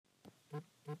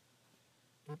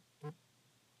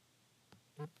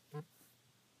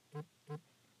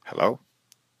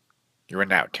You are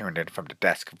now tuned in from the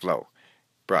Desk of Low,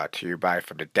 brought to you by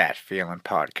from the Dat Feeling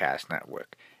Podcast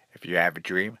Network. If you have a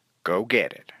dream, go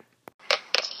get it.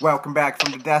 Welcome back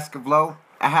from the Desk of Low.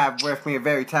 I have with me a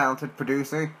very talented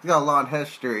producer. He's got a long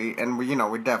history, and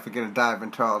we're definitely going to dive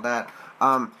into all that.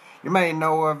 You may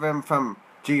know of him from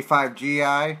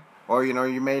G5GI, or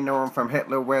you may know him from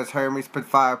Hitler Wears Hermes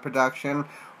Fire Production,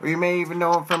 or you may even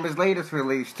know him from his latest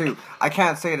release too. I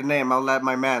can't say the name. I'll let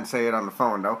my man say it on the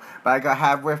phone though. But I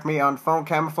have with me on the phone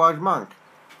Camouflage Monk.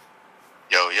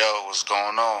 Yo, what's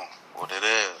going on? What it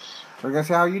is? We're gonna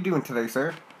say, how you doing today,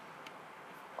 sir?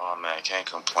 Oh man, can't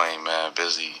complain, man.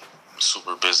 Busy,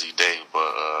 super busy day,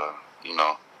 but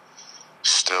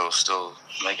still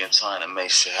making time to make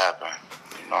shit happen.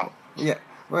 Yeah.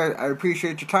 Well, I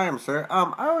appreciate your time, sir.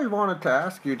 I always wanted to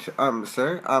ask you,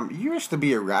 sir. You used to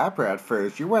be a rapper at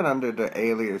first. You went under the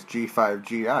alias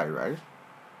G5GI, right?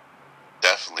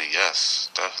 Definitely, yes.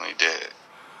 Definitely did.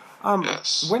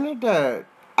 Yes. When did the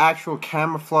actual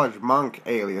Camouflage Monk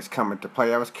alias come into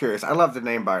play? I was curious. I love the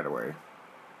name, by the way.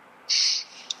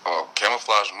 Oh,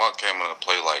 Camouflage Monk came into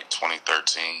play like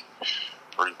 2013,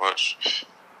 pretty much.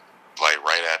 Like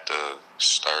right at the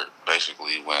start,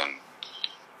 basically when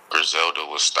Griselda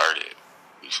was started.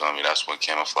 You feel me? That's when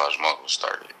Camouflage Monk was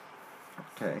started.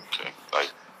 Okay.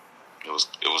 Like it was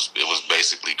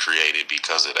basically created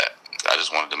because of that. I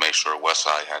just wanted to make sure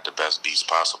Westside had the best beats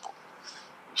possible.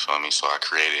 You feel me? So I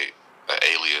created an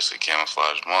alias of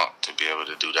Camouflage Monk to be able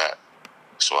to do that.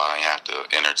 So I didn't have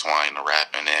to intertwine the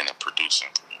rapping and the producing.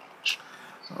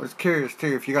 I was curious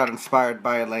too if you got inspired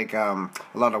by like a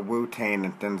lot of Wu-Tang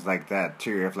and things like that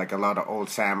too, if like a lot of old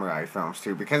samurai films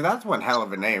too, because that's one hell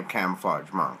of a name,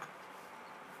 Camouflage Monk.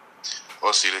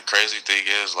 Well, see, the crazy thing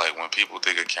is, like, when people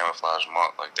think of Camouflage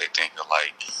Monk, like, they think of,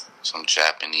 like, some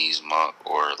Japanese monk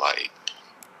or, like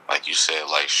you said,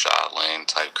 like, Shaolin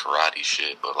type karate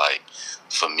shit. But, like,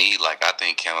 for me, like, I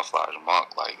think Camouflage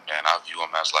Monk, like, man, I view him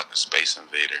as, like, a space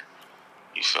invader.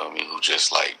 You feel me? Who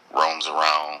just, like, roams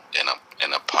around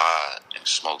in a pod and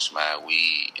smokes mad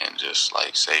weed and just,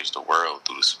 like, saves the world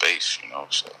through the space, you know?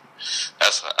 So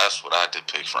that's what I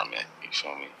depict from it. You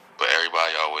feel me? But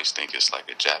everybody always think it's like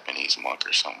a Japanese monk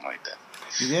or something like that.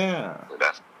 Yeah. But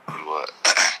that's what.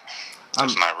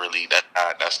 That's not really that.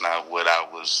 That's not what I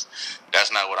was.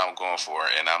 That's not what I'm going for.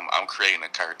 And I'm creating a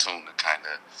cartoon to kind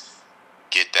of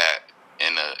get that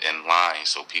in line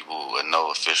so people will know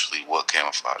officially what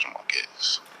Camouflage Monk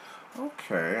is.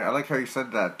 Okay, I like how you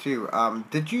said that too.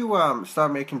 Did you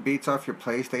start making beats off your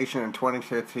PlayStation in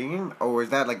 2013, or was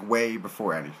that like way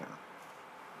before anything?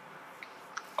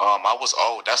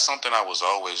 That's something I was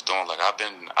always doing. Like I've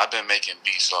been making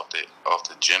beats off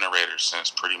the generator since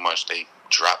pretty much they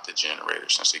dropped the generator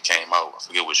since it came out. I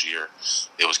forget which year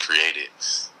it was created,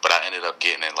 but I ended up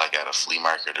getting it like at a flea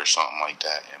market or something like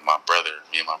that. And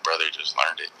me and my brother just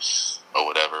learned it or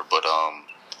whatever. But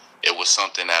it was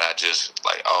something that I just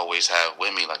like always have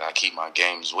with me. Like I keep my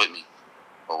games with me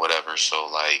or whatever. So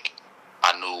like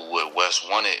I knew what Wes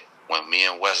wanted when me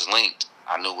and Wes linked.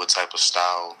 I knew what type of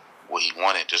style what he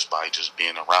wanted just by just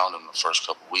being around him the first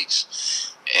couple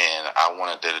weeks, and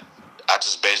I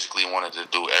just basically wanted to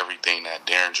do everything that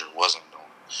Derringer wasn't doing.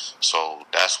 So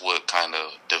that's what kind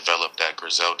of developed that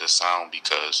Griselda sound,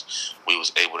 because we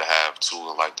was able to have two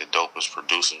of like the dopest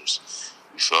producers,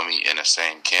 you feel me, in the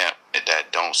same camp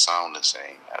that don't sound the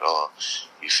same at all.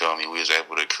 You feel me? We was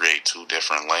able to create two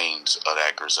different lanes of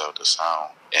that Griselda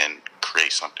sound and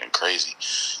create something crazy.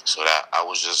 So that I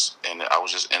was just being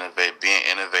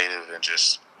innovative and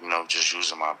just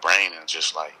using my brain and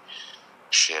just like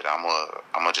shit. I'm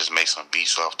gonna just make some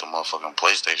beats off the motherfucking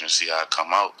PlayStation and see how it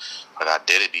come out. Like I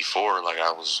did it before. Like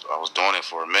I was doing it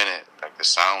for a minute. Like the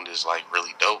sound is like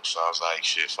really dope. So I was like,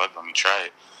 shit, fuck, let me try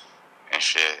it. And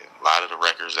shit, a lot of the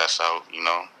records that's out,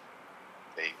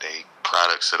 they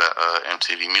products of the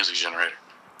MTV Music Generator.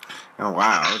 Oh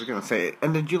wow, I was gonna say.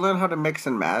 And did you learn how to mix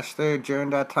and master during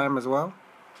that time as well?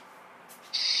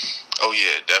 Oh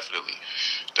yeah,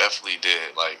 definitely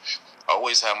did. Like, I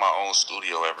always had my own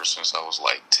studio ever since I was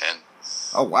like 10.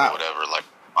 Oh wow. Or whatever. Like,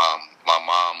 my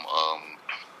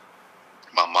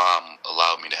mom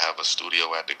allowed me to have a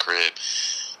studio at the crib,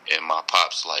 and my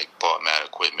pops like bought mad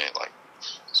equipment. Like,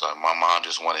 so my mom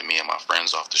just wanted me and my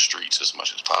friends off the streets as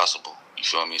much as possible. You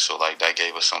feel me? So like that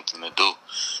gave us something to do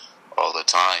all the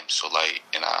time. So like,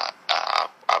 and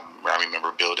I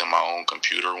remember building my own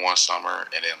computer one summer,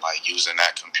 and then like using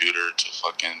that computer to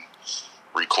fucking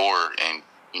record, and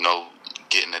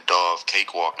getting the dog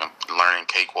cakewalk and learning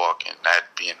cakewalk, and that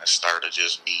being the start of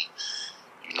just me,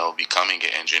 becoming an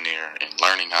engineer and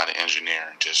learning how to engineer,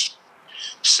 and just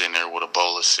sitting there with a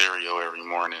bowl of cereal every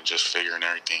morning, just figuring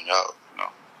everything out.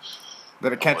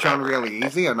 Did it catch on really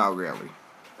easy or not really?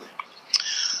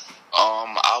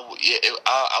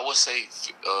 I would say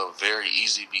very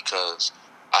easy because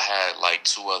I had like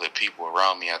two other people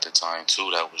around me at the time too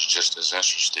that was just as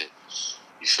interested.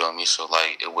 You feel me? So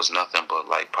like it was nothing but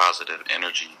like positive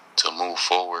energy to move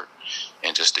forward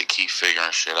and just to keep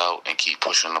figuring shit out and keep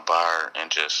pushing the bar and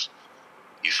just,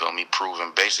 you feel me,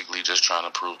 basically just trying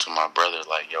to prove to my brother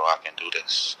like, yo, I can do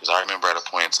this. Because I remember at a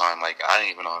point in time, like I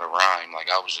didn't even know how to rhyme. Like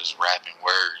I was just rapping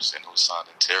words and it was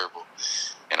sounding terrible.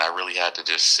 And I really had to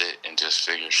just sit and just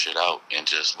figure shit out and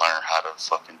just learn how to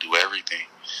fucking do everything,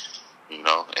 you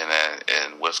know.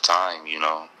 And with time, you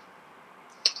know,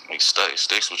 it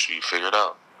sticks with you. You figure it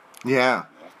out. Yeah,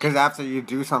 because after you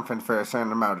do something for a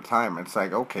certain amount of time, it's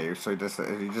like okay, so you just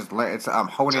learn. It's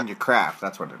honing your craft.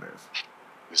 That's what it is.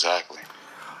 Exactly.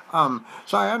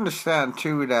 So I understand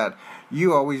too that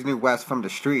you always knew Wes from the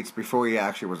streets before he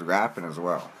actually was rapping as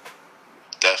well.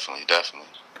 Definitely.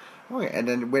 Okay, and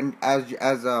then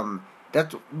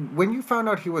that's when you found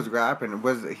out he was rapping.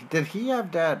 Did he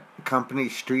have that company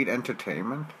Street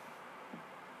Entertainment?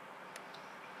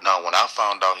 No, when I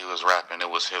found out he was rapping, it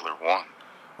was Hitler 1.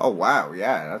 Oh wow,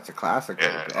 yeah, that's a classic.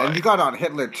 Yeah, and you got on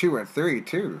Hitler 2 and 3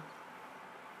 too.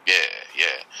 Yeah.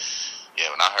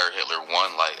 When I heard Hitler 1,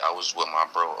 like I was with my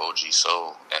bro OG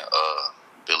Soul and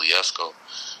Billy Esco.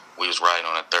 We was riding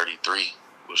on a 33,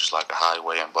 which is like a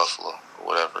highway in Buffalo or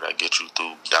whatever that gets you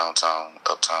through downtown,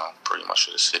 uptown, pretty much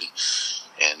to the city.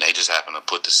 And they just happened to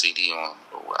put the CD on.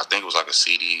 I think it was like a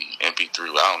CD, MP3.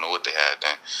 I don't know what they had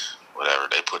then. Whatever,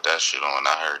 they put that shit on.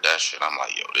 I heard that shit. I'm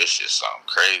like, yo, this shit sound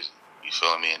crazy. You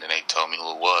feel me? And then they told me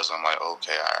who it was. I'm like,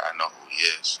 okay, I know who he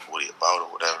is, what he about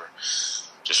or whatever.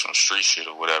 Just from street shit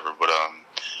or whatever. But I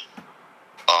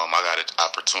got an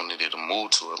opportunity to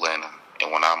move to Atlanta.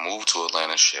 And when I moved to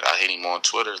Atlanta, shit, I hit him on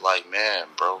Twitter like, man,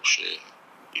 bro, shit.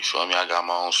 You feel me? I got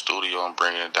my own studio. I'm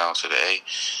bringing it down to the A.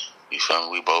 You feel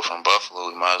me? We both from Buffalo.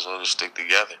 We might as well just stick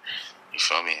together. You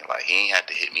feel me? Like, he ain't had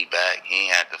to hit me back. He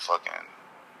ain't had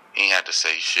to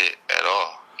say shit at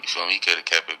all. You feel me? He could have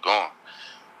kept it going.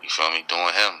 You feel me?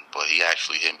 Doing him. But he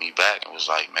actually hit me back and was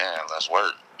like, man, let's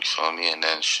work. You feel me? And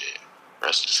then shit,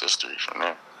 rest is history from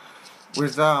there.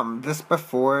 Was this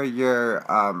before your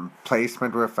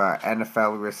placement with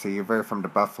NFL receiver from the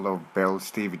Buffalo Bills,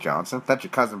 Stevie Johnson? That's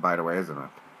your cousin, by the way, isn't it?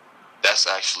 That's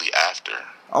actually after.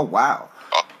 Oh wow!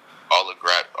 All the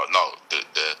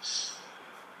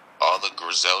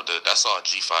Griselda. That's all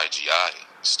G5GI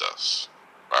stuff.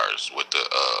 As with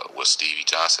with Stevie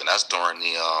Johnson. That's during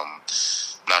the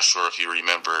Not sure if you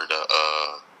remember the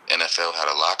NFL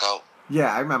had a lockout.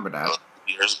 Yeah, I remember that.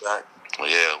 Years back.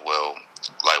 Yeah, well,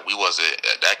 like we wasn't.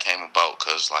 That came about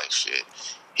because like shit,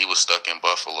 he was stuck in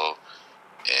Buffalo,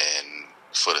 and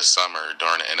for the summer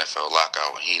during the NFL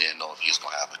lockout, he didn't know if he was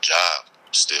gonna have a job.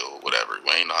 Still, whatever.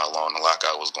 We ain't know how long the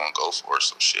lockout was gonna go for.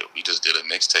 Some shit. We just did a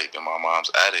mixtape in my mom's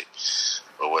attic,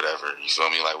 or whatever. You feel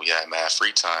me? Like we had mad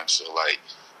free time, so like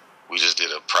we just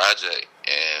did a project,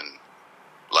 and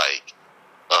like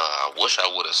I wish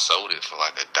I would have sold it for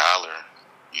like $1.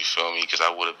 You feel me? Because I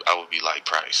would be like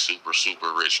probably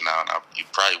super rich now, and you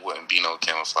probably wouldn't be no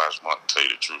Camouflage Monk. To tell you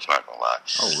the truth, not gonna lie.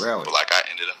 Oh really? But like I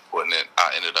ended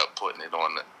up putting it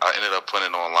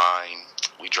online.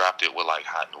 We dropped it with like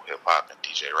Hot New Hip Hop and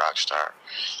DJ Rockstar,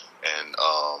 and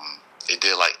it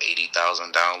did like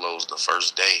 80,000 downloads the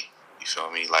first day. You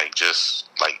feel me? Like just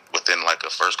like within like the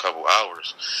first couple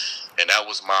hours. And that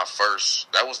was my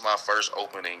first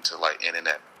opening to like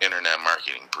internet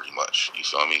marketing, pretty much. You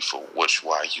feel me? For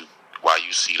why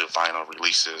you see the vinyl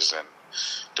releases and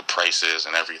the prices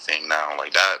and everything now.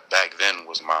 Like that back then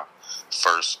was my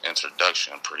first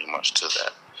introduction, pretty much, to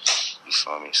that. You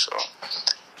feel me?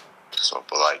 So,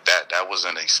 but like that was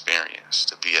an experience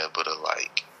to be able to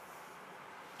like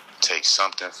take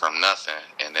something from nothing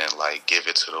and then like give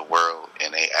it to the world,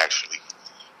 and they actually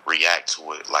react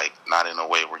to it, like not in a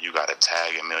way where you gotta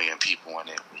tag 1 million people in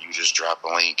it, where you just drop a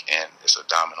link and it's a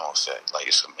domino effect. Like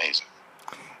it's amazing.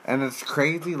 And it's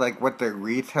crazy, like what the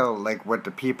retail, like what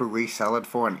the people resell it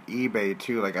for on eBay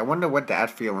too. Like I wonder what that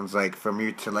feeling's like from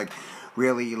you to like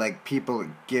really like people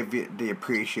give you the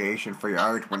appreciation for your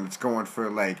art when it's going for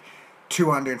like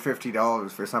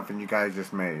 $250 for something you guys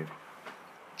just made.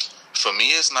 For me,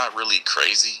 it's not really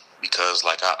crazy because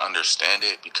like I understand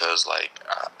it, because like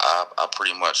I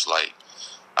pretty much like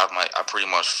I pretty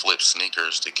much flip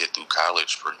sneakers to get through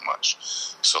college, pretty much.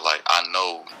 So like I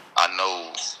know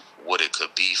what it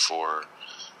could be for,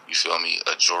 you feel me,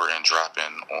 a Jordan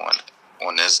dropping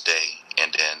on this day,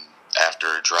 and then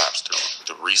after it drops,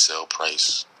 the resale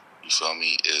price, you feel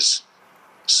me, is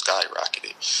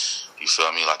skyrocketed. You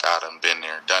feel me? Like I done been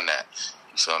there, done that.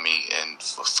 You feel me? And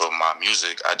for my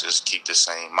music, I just keep the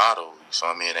same motto. You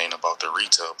feel me? It ain't about the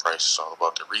retail price. It's all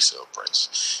about the resale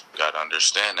price. You gotta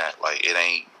understand that. Like, it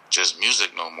ain't just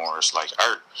music no more. It's like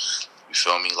art. You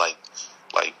feel me?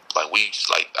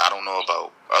 I don't know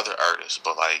about other artists,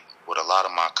 but like with a lot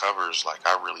of my covers, like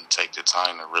I really take the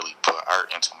time to really put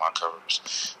art into my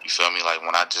covers. You feel me? Like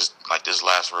when I just like this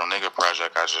last Real Nigga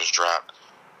project I just dropped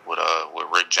with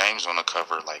Rick James on the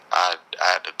cover, like I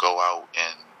had to go out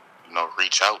and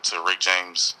reach out to Rick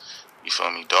James, you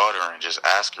feel me, daughter, and just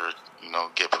ask her,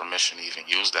 get permission to even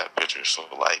use that picture. So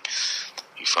like,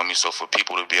 you feel me? So for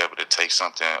people to be able to take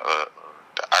something,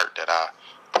 the art that I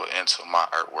put into my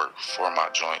artwork for my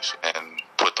joints and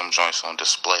put them joints on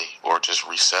display or just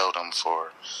resell them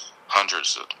for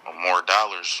hundreds or more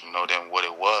dollars, than what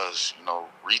it was,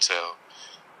 retail.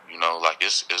 Like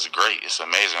it's great, it's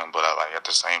amazing, but like at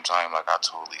the same time, like I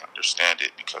totally understand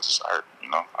it because it's art.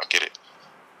 I get it.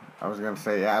 I was gonna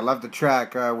say, yeah, I love the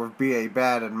track with B.A.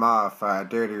 Bad and Moth,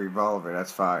 Dirty Revolver.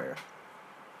 That's fire.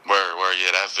 Where,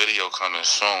 yeah, that video coming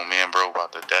soon. Me and bro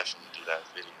about to definitely do that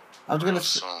video. I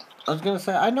was gonna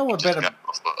say, I know a bit of.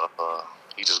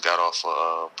 He just got off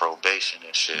of probation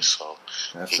and shit, so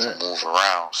That's he can move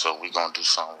around. So we gonna do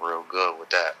something real good with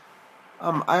that.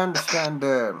 I understand.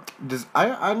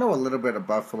 I know a little bit of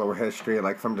Buffalo history,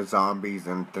 like from the Zombies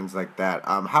and things like that.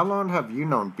 How long have you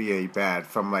known B.A. Bad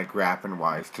from like rapping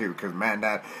wise too? Because man,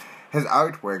 that his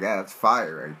artwork, that's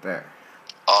fire right there.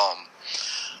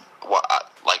 Well,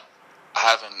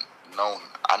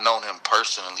 I've known him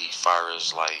personally, far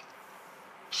as like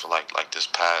for like this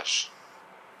past,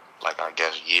 like I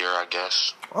guess year,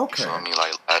 Okay. You feel me,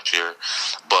 like last year,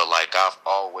 but like I've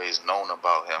always known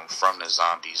about him from the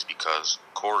Zombies because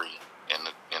Corey in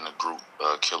the group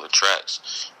Killer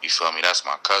Tracks, you feel me, that's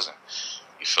my cousin,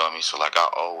 you feel me, so like I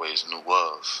always knew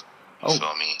of, you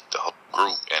feel me, the whole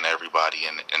group and everybody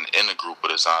in the group of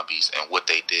the Zombies and what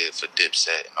they did for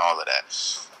Dipset and all of that,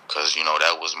 because he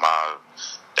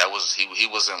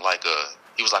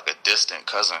was like a distant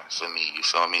cousin for me, you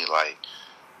feel me, like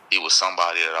he was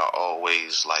somebody that I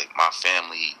always, like, my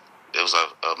family, there was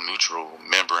a mutual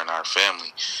member in our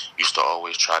family, used to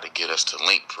always try to get us to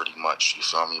link pretty much, you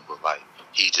feel me, but like,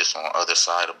 he just on the other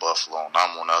side of Buffalo, and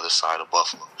I'm on the other side of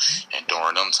Buffalo, and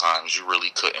during them times, you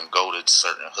really couldn't go to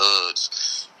certain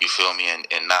hoods, you feel me,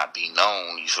 and not be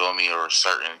known, you feel me, or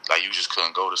certain, like, you just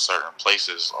couldn't go to certain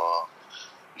places, or,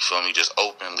 you feel me, just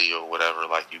openly or whatever,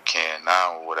 like you can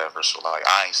now or whatever, so like,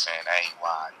 I ain't saying that ain't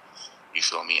why, you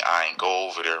feel me, I ain't go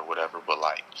over there or whatever, but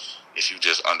like, if you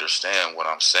just understand what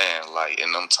I'm saying, like,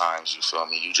 in them times, you feel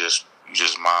me, you just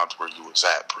mobbed where you was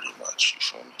at, pretty much, you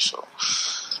feel me, so,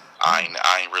 I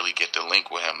ain't really get to link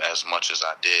with him as much as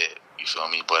I did, you feel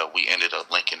me, but we ended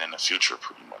up linking in the future,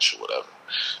 pretty much, or whatever,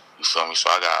 you feel me, so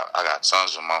I got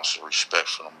tons of amounts of respect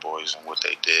for them boys and what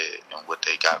they did, and what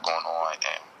they got going on,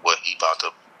 and what he about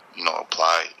to,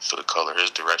 apply for the color,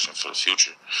 his direction for the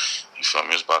future. You feel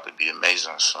me? It's about to be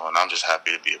amazing. So, and I'm just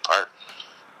happy to be a part.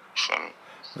 You feel me?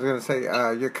 I was gonna say,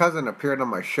 your cousin appeared on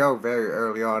my show very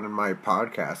early on in my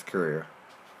podcast career.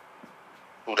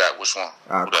 Who that? Which one?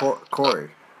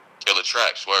 Corey. Killer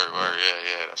Tracks. Word.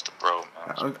 Yeah, that's the bro,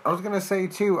 man. I was gonna say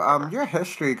too. Your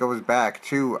history goes back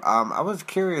too. I was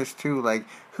curious too. Like,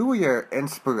 who were your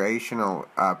inspirational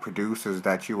producers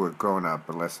that you were growing up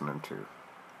listening to?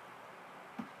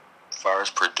 As far as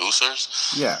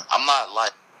producers, yeah,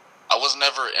 I was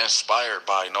never inspired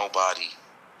by nobody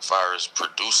as far as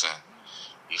producing.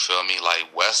 You feel me?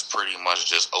 Like, Wes pretty much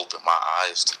just opened my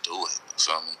eyes to do it. You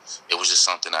feel me? It was just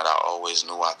something that I always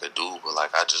knew I could do, but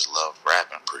like I just love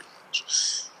rapping pretty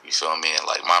much. You feel me? And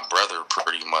like my brother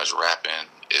pretty much rapping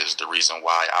is the reason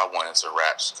why I wanted to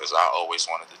rap, because I always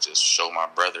wanted to just show my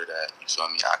brother that, you feel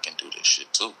me, I can do this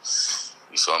shit too.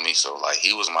 You feel me? So like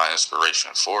he was my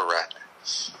inspiration for rapping.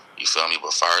 You feel me? But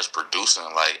as far as producing,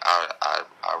 like I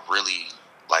really,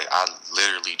 like I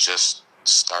literally just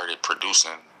started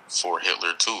producing for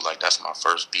Hitler too. Like that's my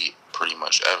first beat pretty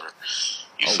much ever.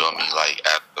 You feel me? Like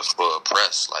at the full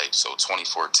press. Like, so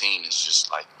 2014 is just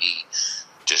like me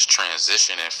just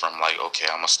transitioning from like, okay,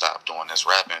 I'm gonna stop doing this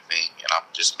rapping thing and I'm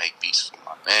just make beats for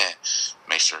my man.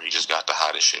 Make sure he just got the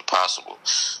hottest shit possible.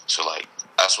 So like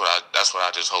that's what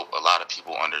I just hope a lot of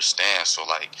people understand. So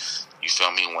like, you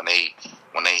feel me, when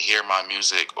they hear my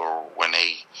music, or when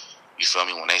they, you feel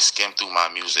me, when they skim through my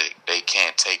music, they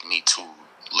can't take me too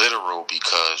literal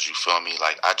because you feel me,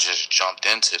 like I just jumped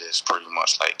into this pretty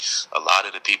much. Like a lot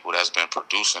of the people that's been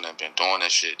producing and been doing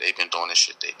this shit, they've been doing this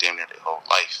shit they damn near their whole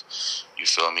life. You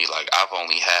feel me? Like I've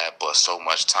only had but so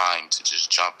much time to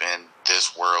just jump in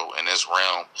this world and this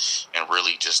realm and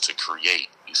really just to create,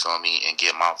 you feel me, and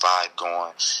get my vibe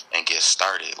going and get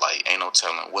started. Like ain't no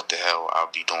telling what the hell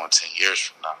I'll be doing 10 years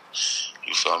from now.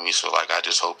 You feel me? So like I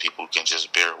just hope people can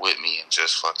just bear with me and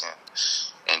just fucking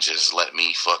and just let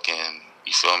me fucking,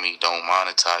 you feel me, don't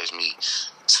monetize me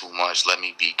too much. Let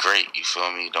me be great, you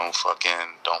feel me? Don't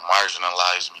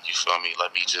marginalize me, you feel me?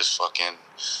 Let me just fucking,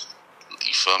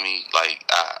 you feel me? Like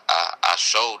I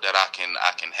showed that I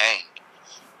can hang.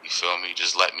 You feel me?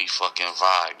 Just let me fucking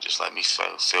vibe. Just let me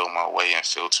feel my way and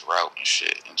filter out and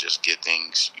shit and just get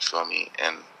things, you feel me,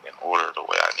 in order the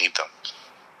way I need them.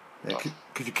 Yeah,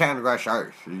 because you can't rush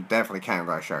art. You definitely can't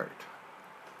rush art.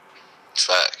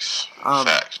 Facts.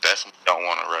 Facts. Definitely don't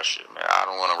want to rush it, man. I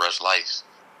don't want to rush life.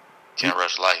 Can't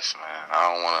rush life, man.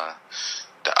 I don't want to.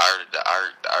 The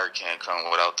art can't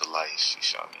come without the life. You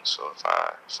feel me? So if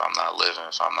I'm not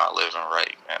living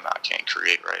right, man, I can't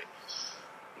create right.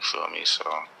 You feel me? So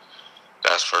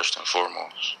that's first and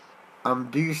foremost.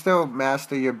 Do you still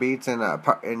master your beats in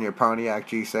your Pontiac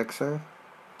G6, sir?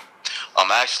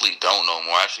 I actually don't no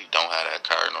more. I actually don't have that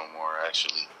car no more,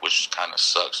 actually, which kind of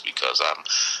sucks because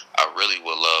I really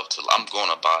would love to. I'm going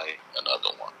to buy another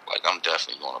one. Like, I'm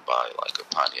definitely going to buy, like, a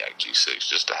Pontiac G6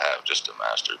 just to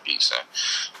master beats and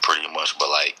pretty much. But,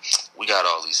 like, we got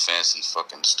all these fancy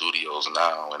fucking studios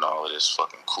now and all of this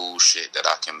fucking cool shit that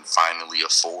I can finally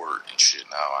afford and shit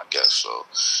now, I guess. So,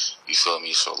 you feel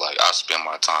me? So, like, I spend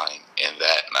my time in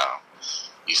that now.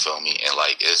 You feel me? And,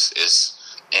 like, it's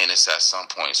at some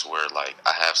points where, like,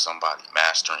 I have somebody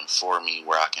mastering for me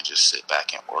where I can just sit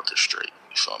back and orchestrate,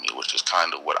 you feel me, which is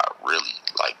kind of what I really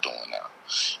like doing now.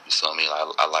 You feel me?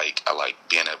 I like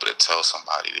being able to tell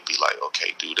somebody to be like,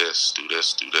 okay, do this,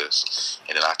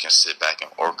 and then I can sit back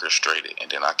and orchestrate it, and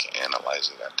then I can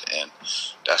analyze it at the end.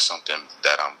 That's something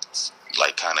that I'm,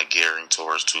 like, kind of gearing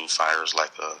towards too, fires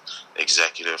like a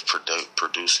executive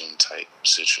producing type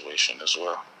situation as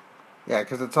well. Yeah,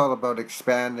 because it's all about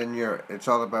expanding your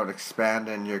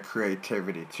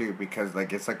creativity too. Because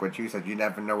like it's like what you said, you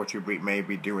never know what you may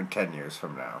be doing 10 years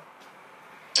from now.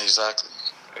 Exactly.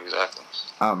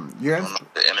 You're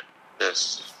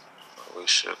yes. Holy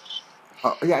shit.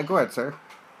 Oh yeah, go ahead, sir.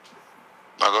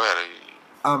 No, go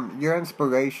ahead. Your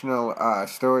inspirational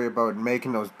story about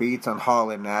making those beats on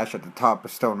Hall and Nash at the top of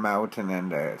Stone Mountain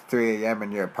and 3 a.m.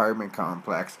 in your apartment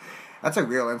complex. That's a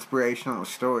real inspirational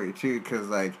story too, because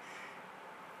like.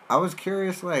 I was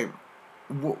curious, like,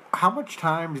 how much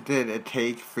time did it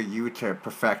take for you to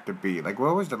perfect a beat? Like,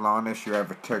 what was the longest you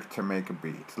ever took to make a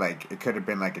beat? Like, it could have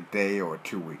been like a day or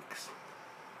 2 weeks.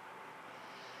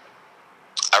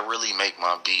 I really make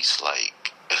my beats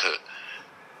like,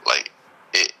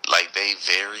 they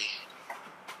vary.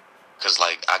 Cause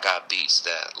like I got beats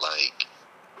that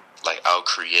like I'll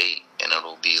create and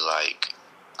it'll be like.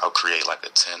 I'll create like a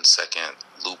 10-second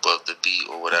loop of the beat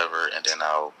or whatever, and then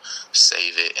I'll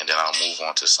save it, and then I'll move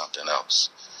on to something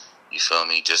else. You feel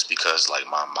me? Just because like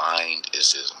my mind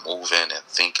is just moving and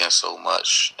thinking so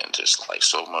much, and just like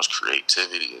so much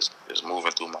creativity is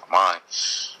moving through my mind.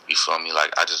 You feel me?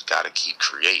 Like I just gotta keep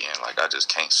creating. Like I just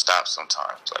can't stop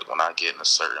sometimes. Like when I get in a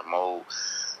certain mode,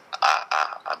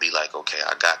 I be like, okay,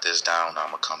 I got this down.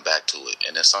 I'm gonna come back to it,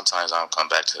 and then sometimes I don't come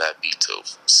back to that beat till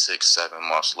 6-7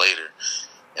 months later.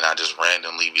 And I just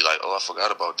randomly be like, oh, I forgot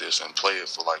about this, and play it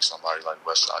for like somebody like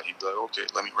Westside. He'd be like, okay,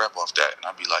 let me rap off that. And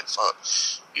I'd be like, fuck.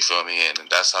 You feel me? And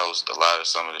that's how a lot of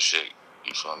some of the shit,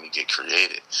 you feel me, get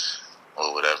created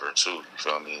or whatever too. You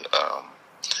feel me?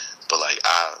 But like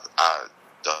that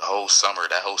whole summer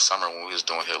when we was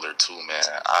doing Hitler 2, man,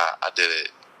 I did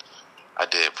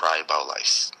it probably about like,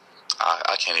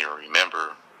 I can't even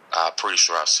remember. I'm pretty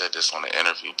sure I said this on the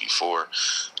interview before.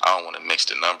 I don't want to mix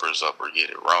the numbers up or get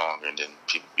it wrong, and then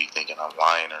people be thinking I'm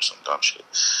lying or some dumb shit.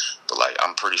 But like,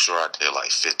 I'm pretty sure I did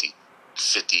like 50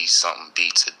 something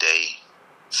beats a day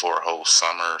for a whole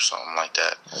summer or something like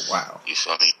that. Oh, wow. You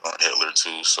feel me? On Hitler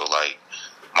too. So like,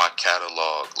 my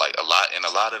catalog, like a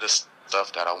lot of the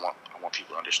stuff that I want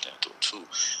people to understand too. You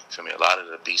feel me? A lot of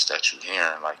the beats that you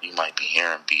hearing, like you might be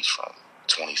hearing beats from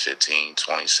 2015,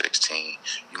 2016.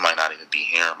 You might not even be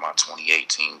hearing my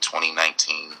 2018,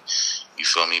 2019, you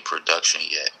feel me, production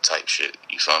yet type shit.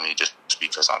 You feel me? Just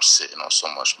because I'm sitting on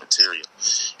so much material.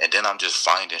 And then I'm just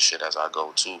finding shit as I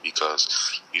go too,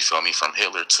 because you feel me, from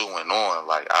Hitler 2 and on,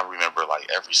 like I remember like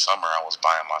every summer I was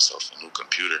buying myself a new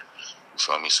computer. You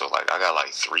feel me? So like I got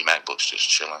like 3 MacBooks just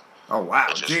chilling. Oh wow,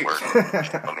 just working. You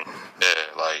feel me?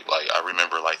 Yeah, like I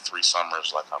remember like 3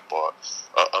 summers. Like I bought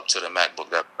up to the MacBook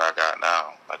that I got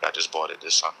now. Like I just bought it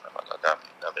this summer. Like I got me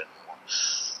another new one.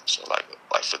 So like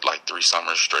for like 3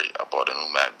 summers straight, I bought a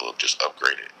new MacBook. Just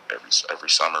upgraded every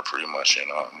summer pretty much.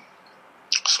 And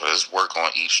so there's work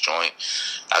on each joint.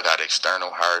 I got external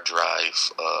hard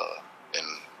drive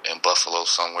in Buffalo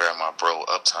somewhere. My bro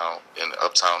Uptown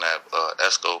at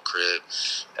Esco crib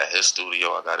at his studio.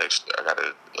 I got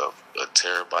a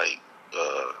terabyte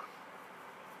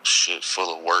shit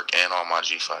full of work, and all my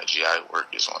G5 GI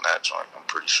work is on that joint. I'm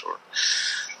pretty sure.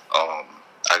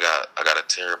 I got a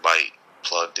terabyte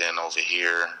plugged in over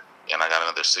here, and I got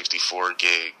another 64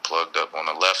 gig plugged up on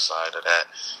the left side of that.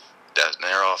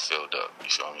 They're all filled up. You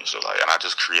feel me? So like, and I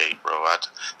just create, bro.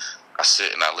 I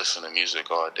sit and I listen to music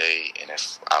all day, and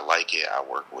if I like it, I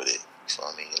work with it. You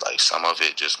feel me? Like some of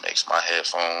it just makes my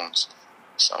headphones.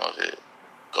 Some of it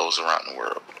goes around the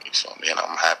world. You feel me? And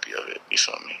I'm happy of it. You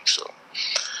feel me? So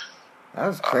that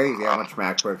was crazy how much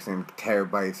MacBooks and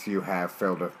terabytes you have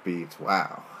filled with beats.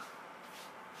 Wow.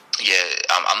 Yeah,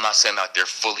 I'm not saying that they're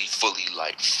fully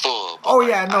like full. But oh like,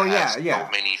 yeah, no, yeah.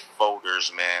 So many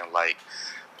folders, man. Like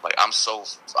I'm so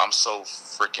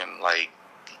freaking like.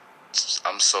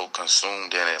 I'm so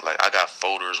consumed in it. Like I got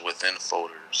folders within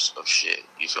folders of shit.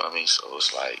 You feel me? So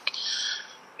it's like,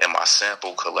 and my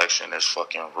sample collection is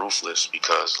fucking ruthless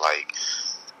because like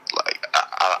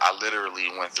I literally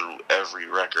went through every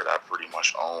record I pretty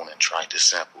much own and tried to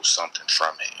sample something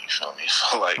from it. You feel me?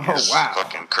 So like it's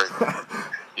fucking crazy.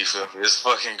 You feel me? It's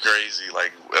fucking crazy.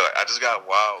 Like I just got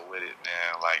wild with it,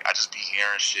 man. Like I just be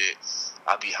hearing shit.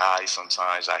 I be high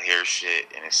sometimes. I hear shit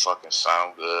and it fucking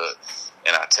sound good.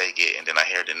 And I take it, and then I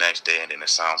hear it the next day, and then it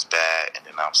sounds bad, and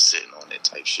then I'm sitting on it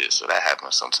type shit. So that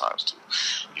happens sometimes too.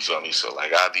 You feel me? So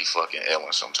like I be fucking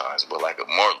illin' sometimes, but like a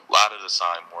lot of the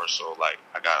time more so like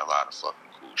I got a lot of fucking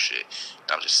cool shit.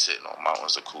 And I'm just sitting on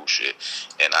mountains of cool shit,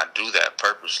 and I do that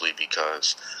purposely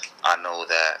because I know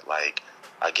that like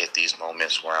I get these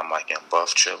moments where I'm like in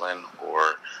Buff chilling,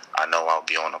 or I know I'll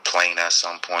be on a plane at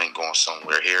some point going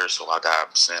somewhere here, so I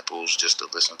got samples just to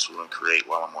listen to and create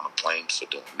while I'm on a plane for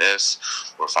doing this.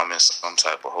 Or if I'm in some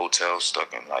type of hotel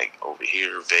stuck in like over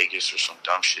here, Vegas or some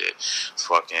dumb shit,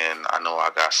 fucking I know I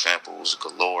got samples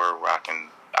galore where I can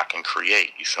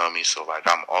create, you feel me? So like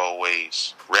I'm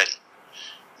always ready.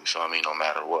 You feel me? No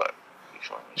matter what. You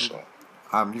feel me? So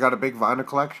you got a big vinyl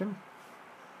collection?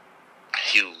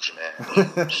 Huge,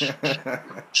 man. Huge.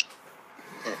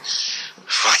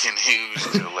 Fucking huge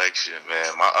collection,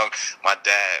 man. My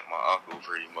uncle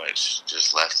pretty much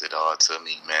just left it all to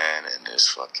me, man, and it's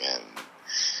fucking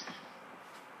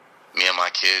me and my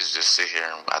kids just sit here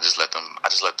and I just let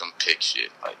them pick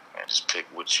shit. Like, man, just pick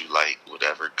what you like,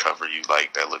 whatever cover you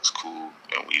like that looks cool,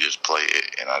 and we just play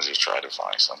it, and I just try to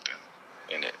find something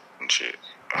in it and shit.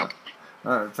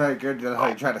 It's very good how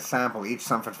you try to sample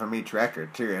something from each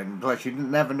record too, and plus you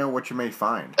never know what you may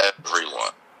find.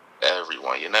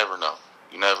 Everyone, you never know.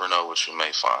 You never know what you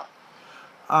may find.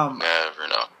 Never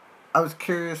know. I was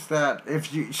curious that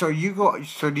if you do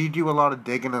you do a lot of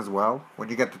digging as well when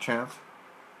you get the chance?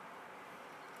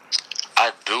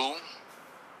 I do.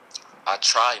 I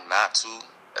try not to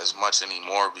as much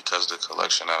anymore because the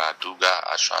collection that I do got,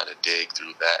 I try to dig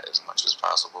through that as much as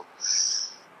possible.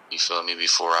 You feel me?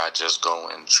 Before I just go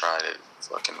and try to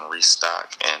fucking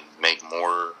restock and make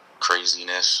more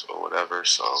craziness or whatever.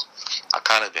 So I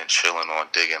kind of been chilling on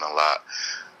digging a lot.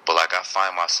 But like I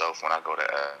find myself when I go to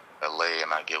LA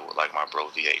and I get with like my bro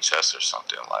VHS or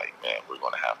something, like, man, we're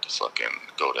gonna have to fucking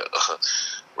go to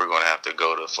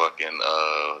fucking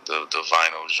the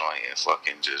vinyl joint and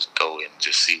fucking just go and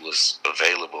just see what's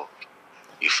available.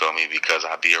 You feel me? Because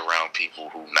I be around people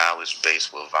who knowledge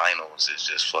base with vinyls is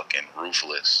just fucking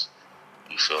ruthless.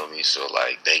 You feel me? So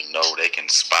like they know they can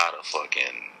spot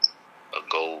a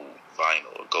gold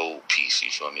vinyl, a gold piece.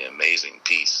 You feel me? Amazing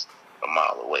piece, a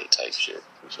mile away type shit.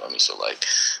 You feel me? So like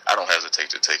I don't hesitate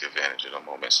to take advantage of the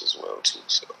moments as well too.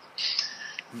 So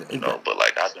you know, but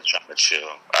like I've been trying to chill.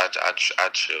 I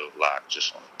chill a lot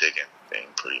just on the digging thing,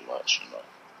 pretty much. You know.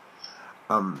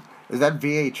 Is that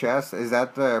VHS? Is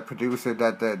that the producer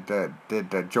that did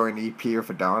the joint EP of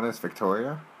Adonis,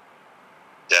 Victoria?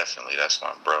 Definitely, that's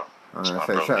my bro. I'm gonna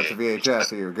say shout out to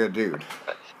VHS. You're a good dude.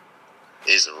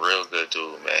 He's a real good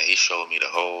dude, man. He showed me the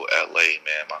whole LA,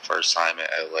 man. My first time in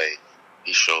LA,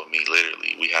 he showed me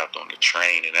literally. We hopped on the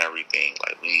train and everything.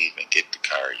 Like we didn't even get the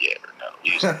car yet or nothing.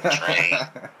 We was on the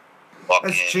train.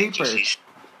 That's cheaper.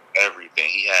 Everything.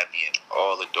 He had me in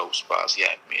all the dope spots. He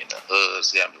had me in the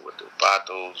hoods. He had me with the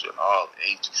batos and all.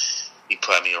 He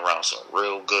put me around some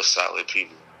real good, solid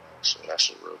people. So that's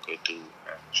a real good dude,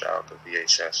 man. Shout out to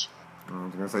VHS. I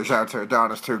was gonna say shout out to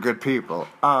Adonis, two good people.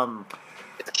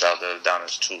 Shout out to the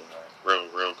Downers too, man.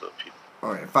 Real good people.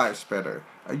 Alright, Fire Spitter.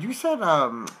 You said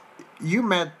you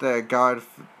met the God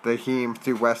Fahim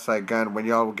through West Side Gun when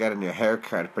y'all were getting your hair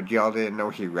cut, but y'all didn't know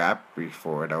he rapped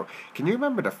before though. Can you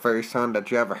remember the first song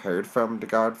that you ever heard from the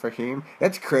God Fahim?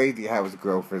 It's crazy how his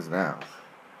growth is now.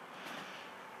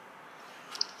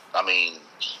 I mean,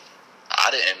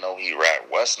 I didn't know he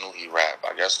rapped. Wes knew he rapped.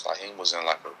 I guess Fahim was in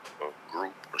like a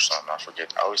group or something. I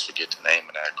always forget the name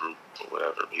of that group or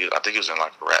whatever. I think he was in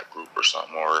like a rap group or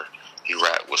something, or he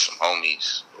rapped with some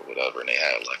homies or whatever, and they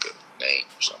had like a name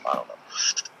or something. I don't know.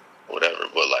 Whatever.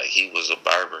 But like he was a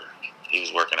barber. He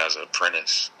was working as an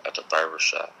apprentice at the barber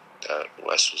shop that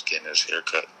Wes was getting his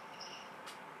haircut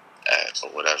at or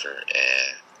whatever.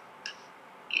 And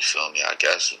you feel me? I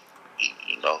guess he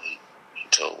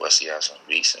told Wes he had some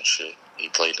beats and shit. He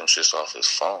played them shits off his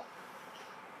phone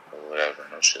or whatever,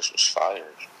 and them shits was fired.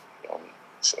 You know me?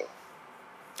 So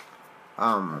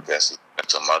I guess he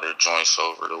sent some other joints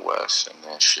over to Wes, and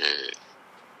then shit,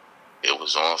 it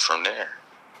was on from there.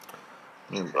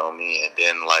 You feel me? And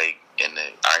then like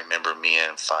I remember me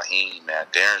and Fahim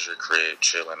at Derringer crib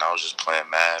chilling. I was just playing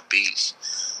mad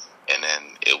beats, and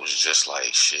then it was just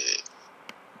like shit.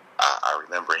 I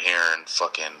remember hearing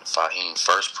fucking Fahim's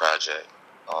first project.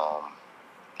 I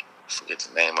forget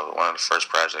the name of it. One of the first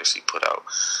projects he put out.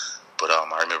 But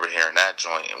I remember hearing that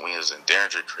joint, and we was in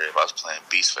Derringer crib. I was playing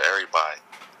beats for everybody,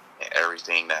 and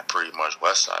everything that pretty much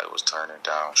Westside was turning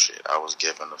down. Shit, I was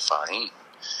giving to Fahim.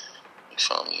 You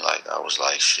feel me? Like I was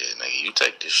like, shit, nigga, you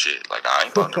take this shit. Like I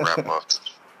ain't about to rap off this.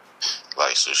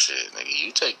 Like so, shit, nigga,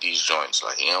 you take these joints.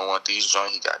 Like he don't want these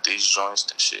joints. He got these joints.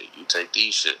 Then shit, you take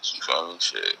these shits. You feel me?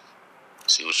 Shit.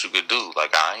 See what you could do.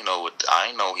 Like I ain't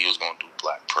know he was gonna do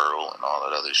Black Pearl and all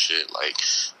that other shit. Like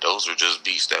those were just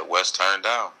beats that West turned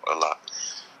down a lot.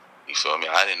 You feel me?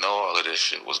 I didn't know all of this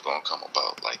shit was gonna come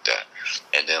about like that.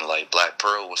 And then like Black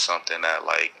Pearl was something that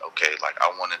like okay, like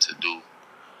I wanted to do.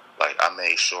 Like I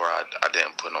made sure I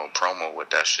didn't put no promo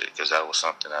with that shit because that was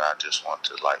something that I just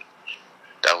wanted to like.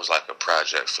 That was like a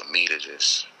project for me to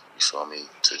just. You feel me?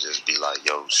 To just be like,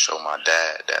 yo, show my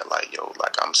dad that, like, yo,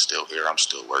 like, I'm still here, I'm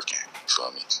still working. You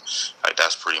feel me? Like,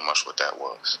 that's pretty much what that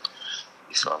was.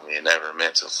 You feel me? It never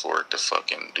meant for it to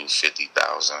fucking do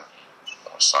 50,000 on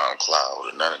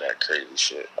SoundCloud or none of that crazy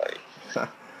shit. Like,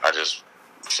 I just,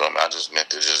 you feel me? I just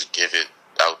meant to just give it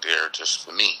out there just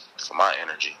for me, for my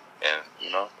energy. And,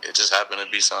 you know, it just happened to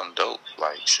be something dope.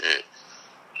 Like, shit.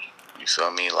 You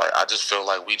feel me? Like, I just feel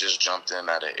like we just jumped in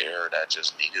at an era that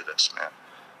just needed us, man.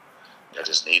 That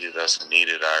just needed us and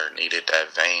needed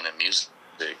that vein of music,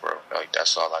 bro. Like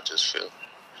that's all I just feel.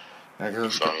 You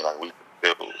feel me? Like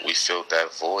we filled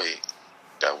that void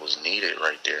that was needed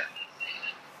right there.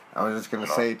 I was just gonna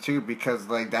say too, because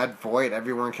like that void,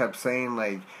 everyone kept saying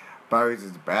like Barry's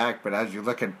is back, but as you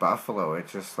look at Buffalo,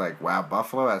 it's just like wow,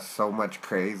 Buffalo has so much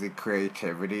crazy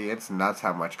creativity. It's nuts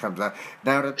how much comes out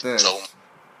now that this.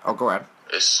 Oh, go ahead.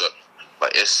 It's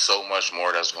so much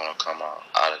more that's gonna come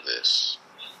out of this.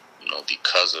 You know,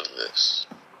 because of this.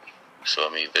 You feel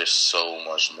me? There's so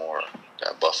much more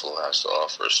that Buffalo has to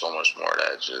offer. So much more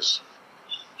that just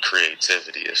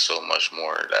creativity is so much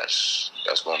more that's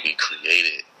going to be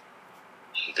created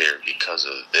there because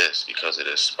of this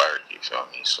spark. You feel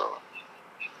me? So,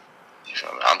 you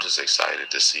feel me? I'm just excited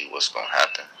to see what's going to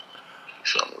happen. You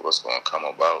feel me? What's going to come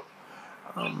about.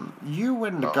 You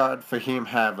and the God Fahim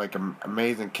have like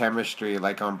amazing chemistry,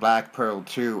 like on Black Pearl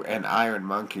 2 and Iron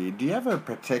Monkey. Do you have a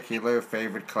particular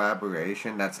favorite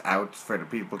collaboration that's out for the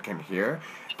people can hear?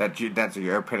 That's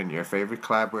your opinion, your favorite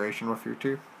collaboration with you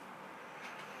two?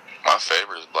 My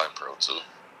favorite is Black Pearl 2.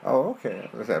 Oh, okay.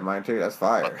 Was that mine too? That's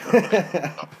fire.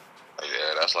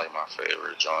 Yeah, that's like my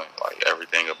favorite joint. Like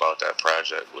everything about that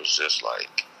project was just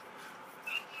like.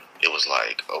 It was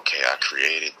like, okay, I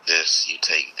created this, you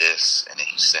take this, and then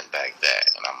you send back that.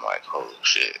 And I'm like, holy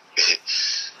shit.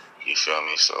 You feel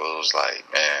me? So it was like,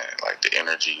 man, like the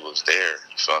energy was there.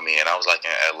 You feel me? And I was like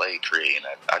in LA creating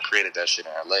that. I created that shit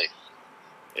in LA.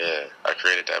 Yeah, I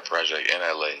created that project in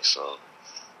LA. So,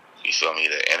 you feel me?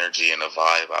 The energy and the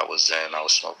vibe I was in, I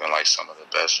was smoking like some of the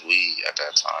best weed at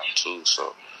that time too.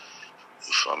 So,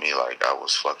 you feel me? Like I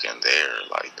was fucking there.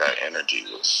 Like that energy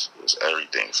was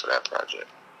everything for that project.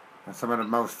 And some of the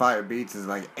most fire beats is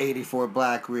like 84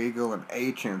 Black Regal and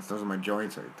Ancients. Those are my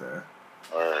joints right there.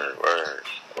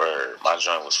 Word. My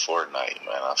joint was Fortnite,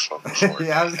 man. I fucking Fortnite.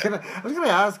 Yeah, I was gonna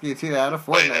ask you too. That a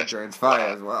Fortnite joint's fire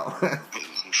as well. You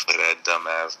play that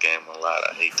dumbass game a lot.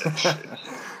 I hate that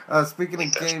shit. Speaking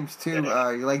of games too,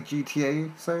 you like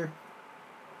GTA, sir?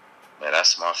 Man,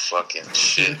 that's my fucking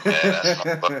shit, man. That's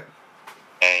my fucking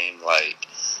game. Like,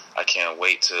 I can't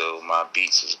wait till my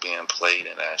beats is being played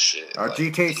and that shit. Our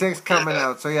GTA 6 coming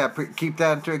out, so yeah, keep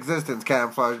that into existence,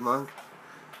 Camouflage Monk.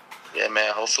 Yeah,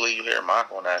 man, hopefully you hear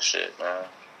Mock on that shit, man.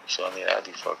 So, I mean, that'd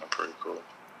be fucking pretty cool.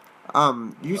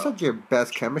 You said your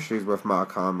best chemistry is with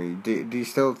Mock, homie. Do you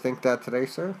still think that today,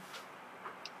 sir?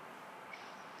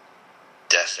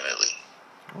 Definitely.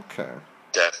 Okay.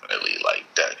 Definitely, like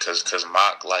that, cause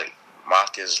Mock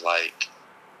is like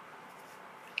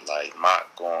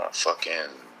Mock going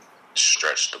fucking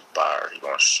stretch the bar. He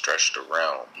gonna stretch the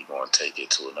realm. He gonna take it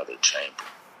to another chamber.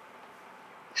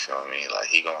 You feel me? Like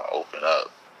he gonna open up.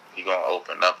 He gonna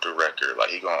open up the record.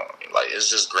 Like he gonna it's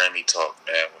just Grammy talk,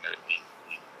 man. When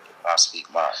I speak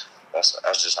Mock, that's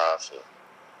just how I feel.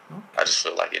 Okay. I just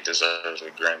feel like it deserves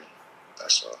a Grammy.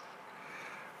 That's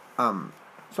all.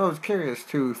 So I was curious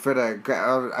too. For the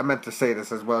I meant to say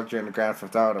this as well during the Grand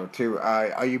Theft Auto too.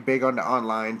 Are you big on the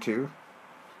online too?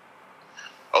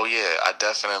 Oh yeah, I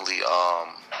definitely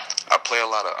I play a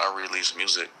lot of unreleased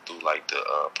music through like the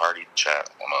party chat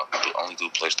I only do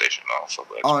PlayStation now for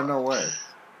Xbox. Oh no way.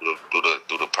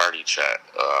 Through the party chat,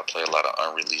 I play a lot of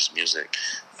unreleased music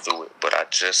through it. But I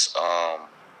just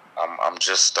I'm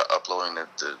just uploading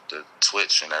the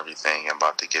Twitch and everything. I'm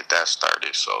about to get that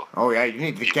started. So. Oh yeah, you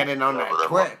need to get in on that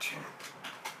Twitch.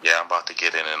 Yeah, I'm about to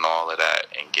get in and all of that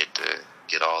and get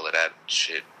all of that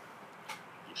shit.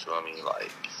 You feel me?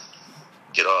 Like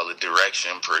get all the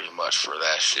direction pretty much for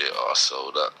that shit all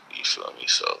sold up. You feel me?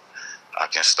 So I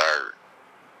can start.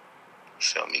 You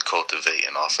feel me?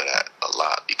 Cultivating off of that a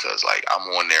lot because like I'm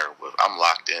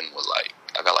locked in with like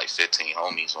I got like 15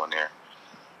 homies on there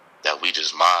that we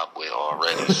just mob with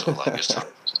already. So like it's time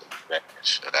to take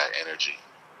advantage of that energy.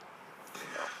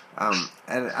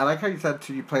 And I like how you said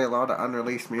too, you play a lot of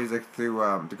unreleased music through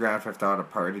the Grand Theft Auto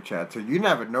party chat. So you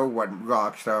never know what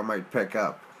Rockstar might pick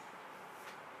up.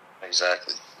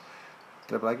 Exactly.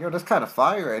 They'll be like, yo, this kind of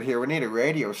fire right here. We need a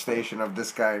radio station of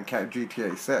this guy in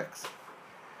GTA 6.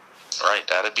 Right,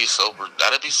 that'd be super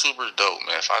dope,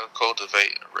 man. If I could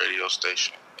cultivate a radio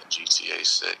station in GTA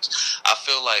 6, I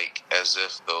feel like as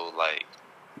if though like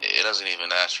it doesn't even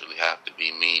naturally have to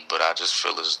be me, but I just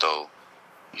feel as though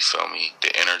you feel me,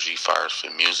 the energy fires for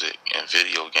music and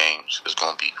video games is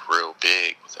gonna be real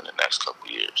big within the next couple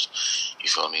of years. You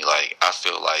feel me? Like I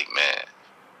feel like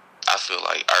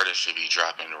artists should be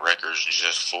dropping records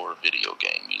just for video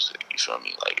game music. You feel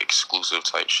me? Like exclusive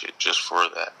type shit just for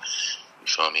that. You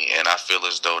feel me? And I feel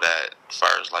as though that, as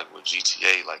far as like with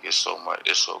GTA, like it's so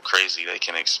crazy. They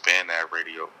can expand that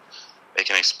radio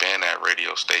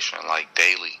station like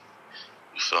daily.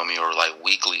 You feel me? Or like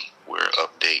weekly, where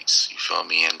updates. You feel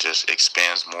me? And just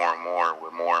expands more and more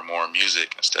with more and more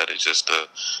music instead of just the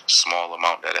small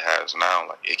amount that it has now.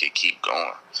 Like it could keep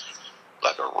going,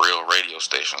 like a real radio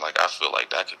station. Like I feel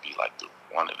like that could be like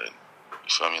one of the, you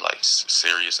feel me? Like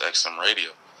Sirius XM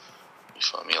radio. You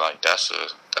feel me? Like that's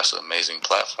an amazing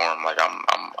platform. Like I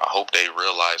hope they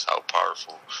realize how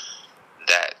powerful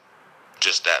that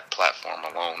platform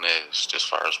alone is, just as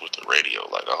far as with the radio.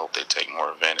 Like I hope they take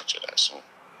more advantage of that soon.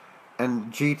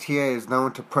 And GTA is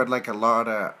known to put like a lot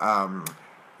of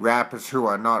rappers who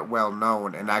are not well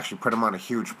known and actually put them on a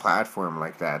huge platform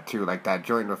like that too. Like that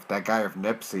joint with that guy of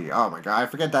Nipsey. Oh my god, I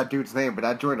forget that dude's name, but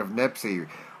that joint of Nipsey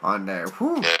on there.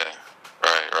 Whew. Yeah,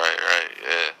 right,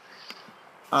 yeah.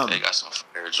 They got some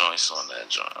fair joints on that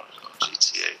joint on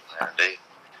GTA. Man,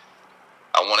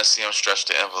 I want to see them stretch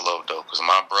the envelope though, cause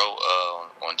my bro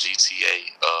on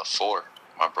GTA 4,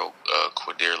 my bro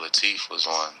Quadir Latif was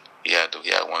on. He had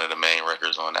one of the main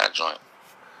records on that joint.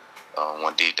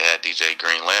 When they had DJ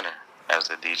Green Lantern as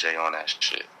the DJ on that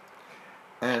shit.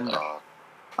 And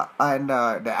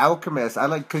the Alchemist, I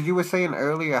like, cause you were saying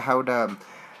earlier how they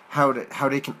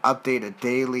can update it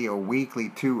daily or weekly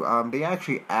too. They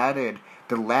actually added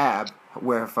the lab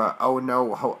with Oh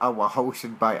No,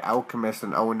 hosted by Alchemist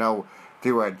and Oh No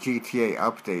through a GTA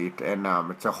update, and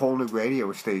it's a whole new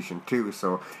radio station too.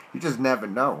 So you just never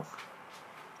know.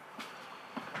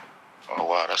 Oh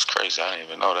wow, that's crazy! I didn't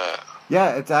even know that.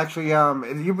 Yeah, it's actually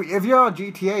if you're on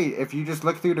GTA, if you just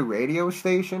look through the radio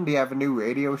station, they have a new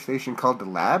radio station called The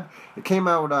Lab. It came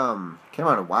out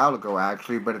a while ago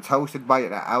actually, but it's hosted by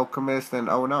The Alchemist and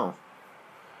Oh No.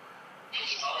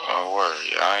 Oh word,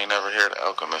 yeah, I ain't never heard The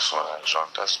Alchemist on that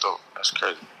joint. That's dope. That's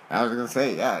crazy. I was gonna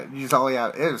say, yeah, you just all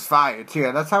it was fire too,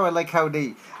 and that's how I like how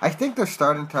I think they're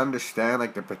starting to understand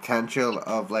like the potential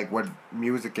of like what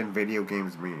music and video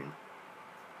games mean.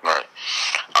 Right.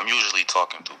 I'm usually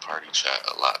talking through party chat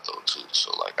a lot though too,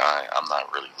 so like I'm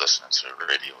not really listening to the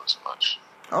radio as much.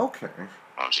 Okay.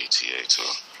 On GTA too.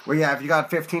 Well, yeah, if you got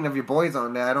 15 of your boys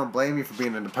on there, I don't blame you for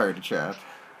being in the party chat.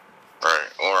 Right,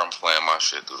 or I'm playing my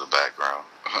shit through the background.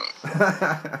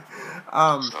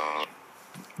 um,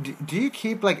 do you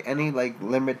keep like any like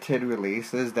limited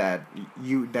releases that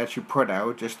you put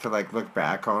out just to like look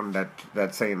back on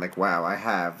that saying like, wow, I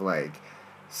have like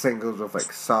singles with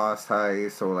like Sauce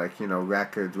Heist, or like, you know,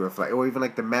 records with like, or even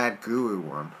like the Mad Guru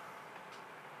one?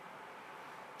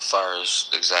 As far as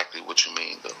exactly what you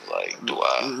mean though, like, do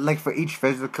I like for each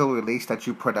physical release that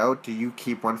you put out, do you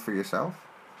keep one for yourself?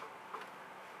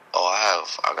 Oh,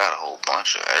 I got a whole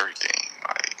bunch of everything.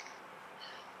 Like,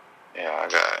 yeah, I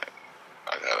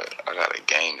got a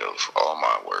gang of all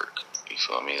my work. You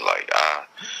feel me? Like,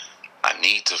 I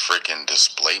need to freaking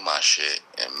display my shit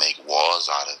and make walls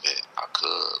out of it. I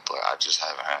could, but I just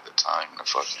haven't had the time to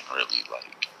fucking really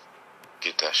like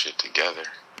get that shit together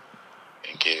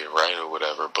and get it right or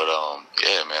whatever. But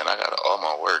yeah, man, I got all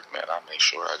my work, man. I make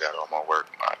sure I got all my work.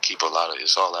 I keep a lot of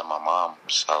it's all at my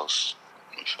mom's house.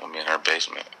 You feel me? In her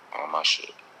basement, all my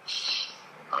shit.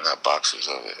 I got boxes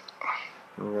of it.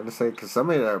 I'm gonna say, cause some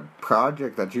of the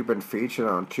project that you've been featured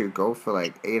on too go for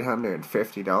like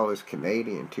 $850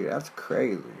 Canadian too. That's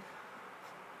crazy.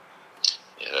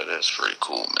 Yeah, that is pretty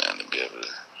cool, man. To be able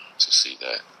to see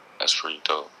that, that's pretty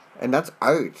dope. And that's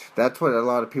art. That's what a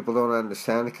lot of people don't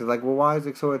understand. Because, like, well, why is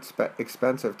it so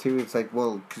expensive, too? It's like,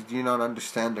 well, because do you not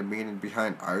understand the meaning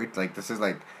behind art? Like, this is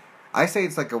like, I say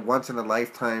it's like a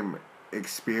once-in-a-lifetime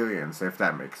experience, if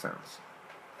that makes sense.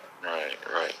 Right,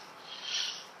 right.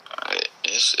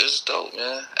 It's dope,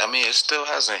 man. I mean, it still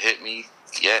hasn't hit me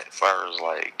yet, as far as,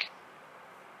 like,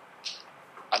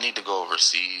 I need to go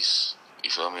overseas, you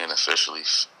feel me, and officially,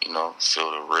 you know,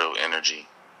 feel the real energy.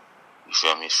 You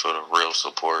feel me? Feel the real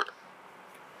support.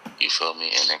 You feel me?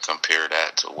 And then compare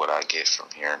that to what I get from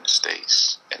here in the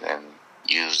States. And then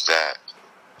use that.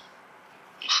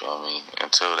 You feel me?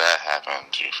 Until that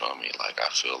happens, you feel me? Like, I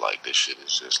feel like this shit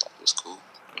is just like, it's cool.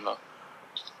 You know?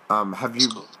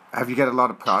 Have you got a lot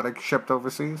of products shipped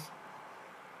overseas?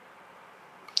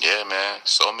 Yeah, man.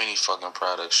 So many fucking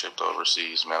products shipped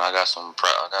overseas, man. I got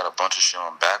I got a bunch of shit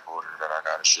on back order that I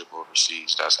gotta ship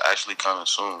overseas. That's actually coming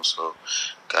soon. So,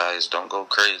 guys, don't go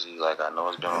crazy. Like, I know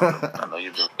it's been, I know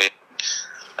you've been waiting.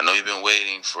 I know you've been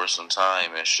waiting for some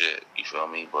time and shit. You feel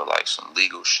me? But like some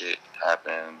legal shit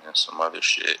happened and some other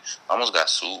shit. I almost got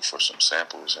sued for some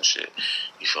samples and shit.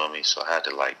 You feel me? So I had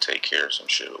to like take care of some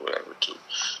shit or whatever too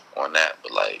on that.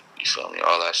 But like, you feel me?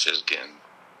 All that shit's getting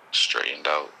straightened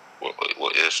out.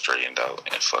 What is straightened out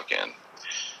and fucking,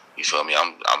 you feel me?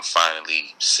 I'm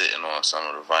finally sitting on some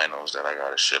of the vinyls that I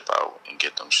gotta ship out and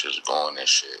get them shits going and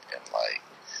shit. And like,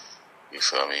 you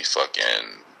feel me?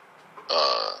 Fucking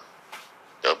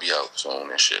they'll be out soon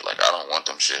and shit. Like, I don't want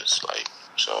them shits. Like,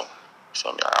 so, you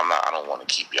feel me? I don't want to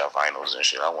keep y'all vinyls and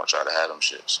shit. I want y'all to have them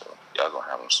shit. So y'all gonna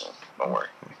have them soon. Don't worry.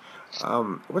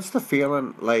 What's the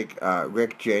feeling like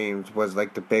Rick James was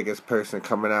like the biggest person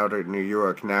coming out of New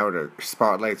York? Now the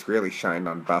spotlight's really shined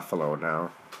on Buffalo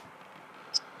now.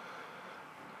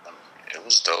 It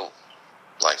was dope.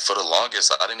 Like, for the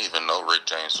longest, I didn't even know Rick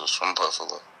James was from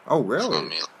Buffalo. Oh, really? You feel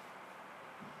me?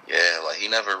 Yeah, like, he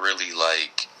never really,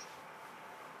 like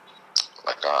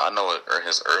I know it, or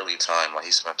his early time, like,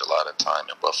 he spent a lot of time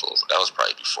in Buffalo. That was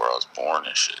probably before I was born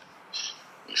and shit.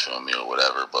 You feel me? Or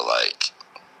whatever. But, like,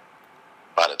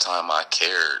 by the time I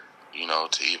cared, you know,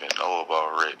 to even know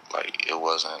about Rick, like, it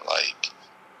wasn't like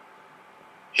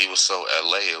he was so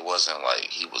LA. It wasn't like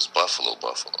he was Buffalo,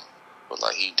 but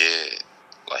like he did,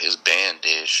 like his band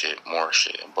did more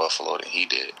shit in Buffalo than he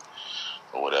did,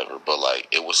 or whatever. But like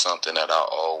it was something that I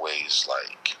always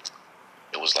like.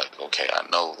 It was like, okay, I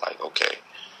know, like, okay,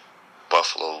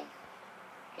 Buffalo,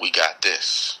 we got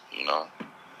this, you know.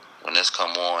 When this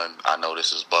come on, I know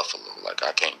this is Buffalo. Like,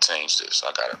 I can't change this.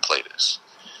 I gotta play this.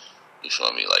 You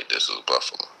feel me? Like, this is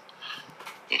Buffalo.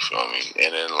 You feel me?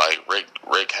 And then, like,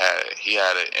 Rick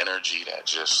had an energy that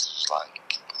just,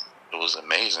 like, it was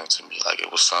amazing to me. Like,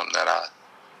 it was something that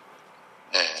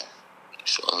man, you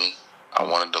feel me? I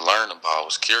wanted to learn about. I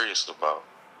was curious about.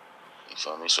 You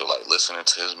feel me? So, like, listening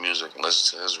to his music and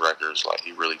listening to his records, like,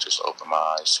 he really just opened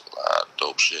my eyes to a lot of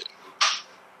dope shit.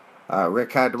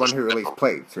 Rick Hyde, the one who released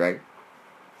Plates, right?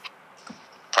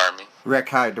 Pardon me? Rick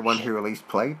Hyde, the one who released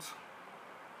Plates?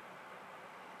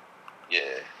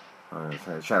 Yeah.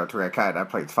 Shout out to Rick Hyde. That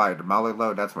Plates fire. The Molly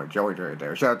Load, that's my joint right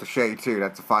there. Shout out to Shay, too.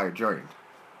 That's a fire joint.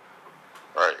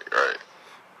 Right.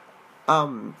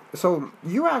 So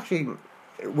you actually,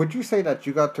 would you say that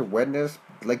you got to witness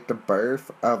like the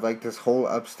birth of like this whole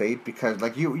upstate? Because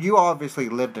like you obviously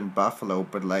lived in Buffalo,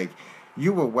 but like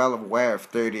you were well aware of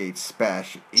 38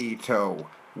 Special, Ito,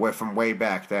 were from way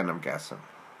back then, I'm guessing.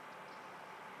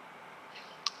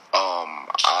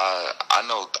 I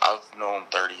know I've known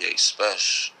 38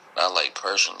 Special. not like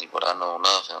personally, but I known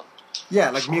of him. Yeah,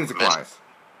 like music-wise.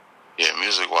 Yeah,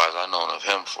 music-wise, I known of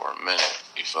him for a minute.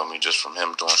 You feel me? Just from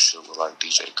him doing shit with like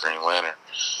DJ Green Lantern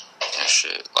and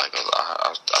shit. Like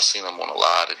I seen him on a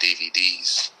lot of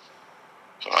DVDs.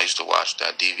 I used to watch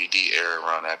that DVD era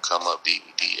around that Come Up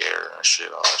DVD era and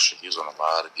shit. All that shit. He was on a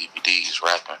lot of DVDs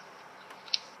rapping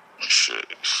and shit.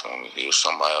 You feel me? He was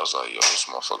somebody else like, yo, this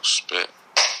motherfucker spit.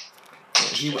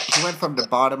 He went from the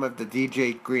bottom of the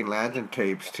DJ Green Lantern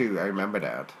tapes too. I remember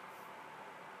that.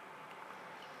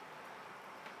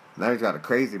 Now he's got a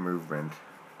crazy movement.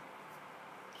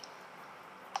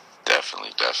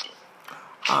 Definitely.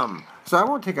 So I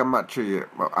won't take up much of your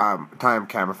time,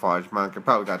 Camouflage Monk. I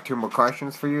probably got 2 more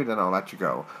questions for you, then I'll let you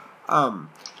go.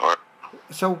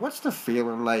 So what's the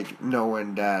feeling like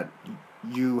knowing that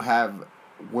you have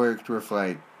worked with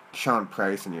like Sean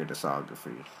Price in your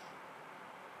discography?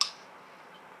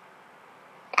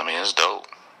 I mean, it's dope.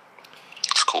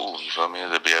 It's cool, you feel me?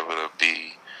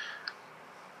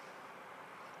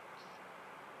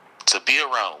 To be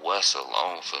around Wes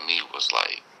alone for me was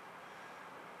like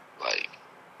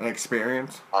an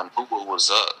experience. I knew what was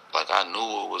up. Like I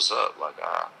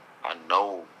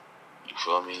know, you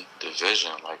feel me? The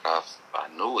vision. Like I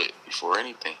knew it before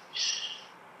anything.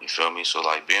 You feel me? So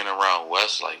like being around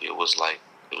Wes, like it was like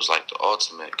the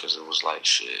ultimate, because it was like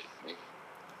shit.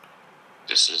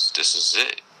 This is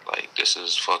it. Like this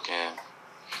is fucking.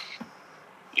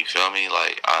 You feel me?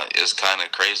 Like it's kind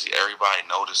of crazy. Everybody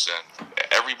noticing.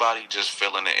 Everybody just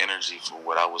feeling the energy for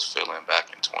what I was feeling back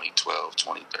in 2012,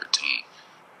 2013.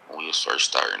 When we was first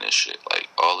starting this shit. Like,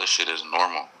 all this shit is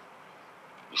normal.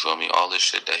 You feel me? All this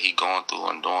shit that he going through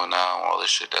and doing now, all this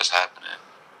shit that's happening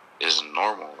is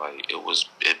normal. Like,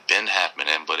 it been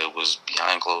happening, but it was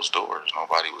behind closed doors.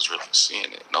 Nobody was really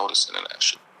seeing it, noticing it, that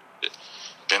shit.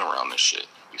 Been around this shit.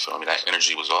 You feel me? That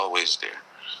energy was always there.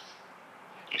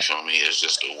 You feel me? It's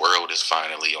just the world is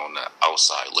finally on the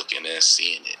outside looking in,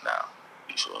 seeing it now.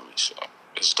 You feel me? So,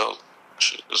 it's dope.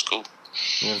 Shit, it's cool.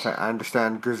 Yes, I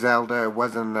understand Griselda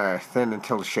wasn't thin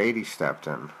until Shady stepped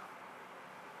in.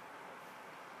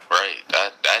 Right.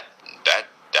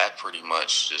 That pretty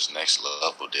much just next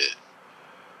level did.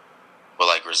 But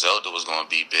like Griselda was going to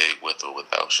be big with or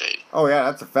without Shady. Oh yeah,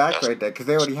 that's a fact right there. Because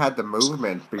they already had the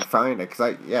movement behind it.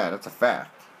 Yeah, that's a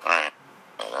fact. Right.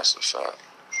 Yeah, that's a fact.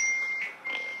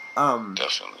 Yeah,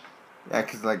 definitely. Yeah,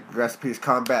 because like rest in peace,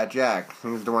 Combat Jack. He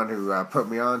was the one who put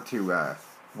me on to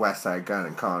Westside Gun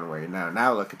and Conway.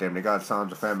 Now look at them. They got songs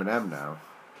with Eminem now.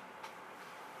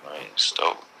 Right, it's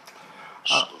dope.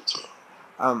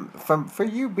 For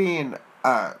you being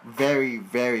very,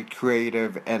 very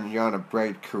creative and you're on a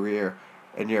bright career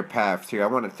in your path too, I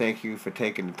want to thank you for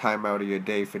taking the time out of your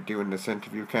day for doing this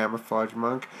interview, Camouflage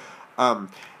Monk.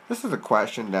 This is a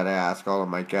question that I ask all of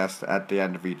my guests at the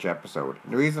end of each episode.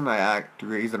 The reason I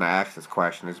ask this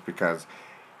question is because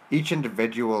each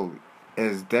individual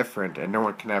is different and no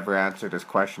one can ever answer this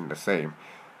question the same.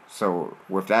 So,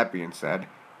 with that being said,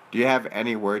 do you have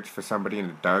any words for somebody in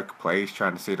a dark place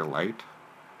trying to see the light?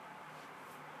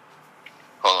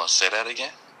 Hold on, say that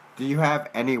again? Do you have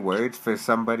any words for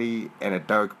somebody in a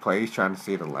dark place trying to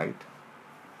see the light?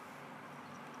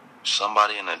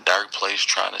 Somebody in a dark place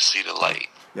trying to see the light?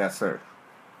 Yes, sir.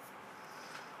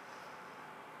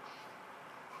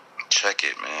 Check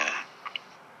it, man.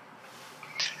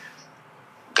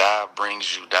 God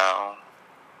brings you down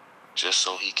just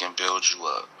so he can build you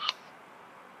up.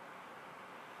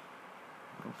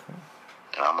 Okay.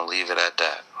 And I'm going to leave it at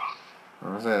that.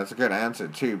 That's a good answer,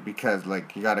 too, because,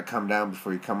 like, you got to come down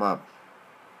before you come up.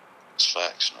 It's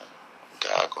facts, man.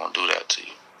 God going to do that to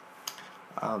you.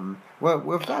 Well,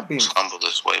 with that being...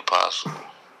 humblest way possible.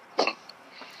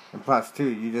 And plus,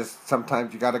 too,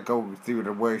 sometimes you got to go through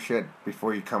the worst shit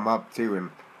before you come up, too,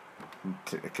 and...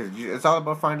 Because it's all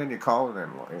about finding your calling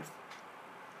in life.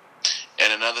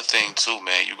 And another thing too,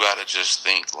 man, you gotta just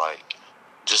think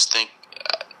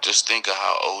of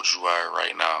how old you are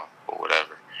right now or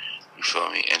whatever. You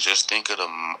feel me? And just think of the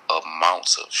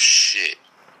amounts of shit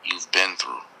you've been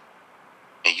through,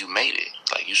 and you made it.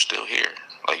 Like you still here.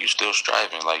 Like you still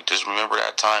striving. Like just remember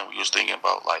that time when you was thinking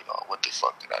about like, oh, what the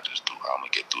fuck did I just do? How am I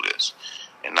gonna get through this?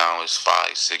 And now it's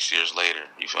 5-6 years later.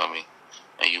 You feel me?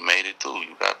 And you made it through.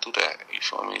 You got through that. You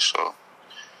feel me? So,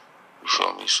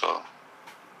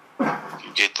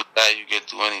 you get through that, you get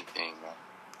through anything,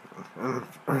 man.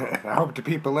 I hope the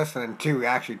people listening, too,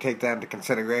 actually take that into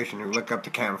consideration and look up the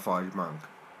Camouflage Monk.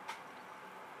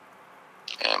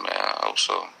 Yeah, man, I hope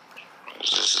so.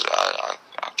 It's just, I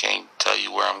can't tell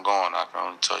you where I'm going. I can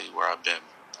only tell you where I've been.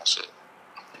 That's it.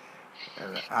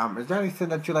 Is there anything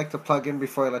that you'd like to plug in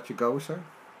before I let you go, sir?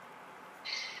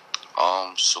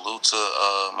 Salute to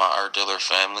my Art Dealer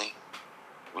family.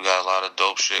 We got a lot of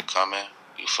dope shit coming.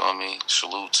 You feel me?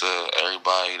 Salute to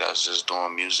everybody that's just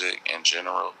doing music in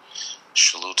general.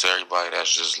 Salute to everybody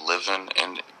that's just living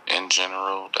in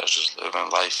general. That's just living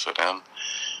life for them.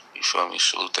 You feel me?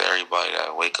 Salute to everybody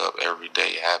that wake up every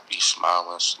day happy,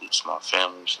 smiling. Salute to my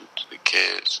family. Salute to the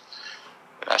kids.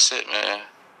 And that's it, man.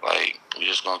 Like, we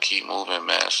just gonna keep moving,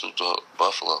 man. Salute to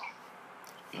Buffalo.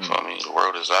 You feel me? The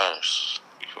world is ours.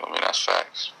 You feel me? That's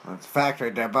facts. That's a fact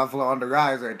right there. Buffalo on the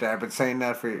rise right there. I've been saying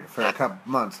that for a couple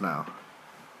months now.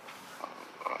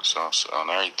 So on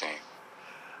everything.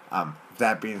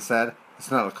 That being said, it's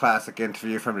another classic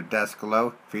interview from the desk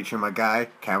below, featuring my guy,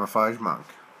 Camouflage Monk.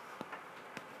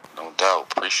 No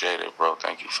doubt. Appreciate it, bro.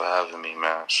 Thank you for having me,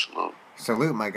 man. Salute. Salute, my guy.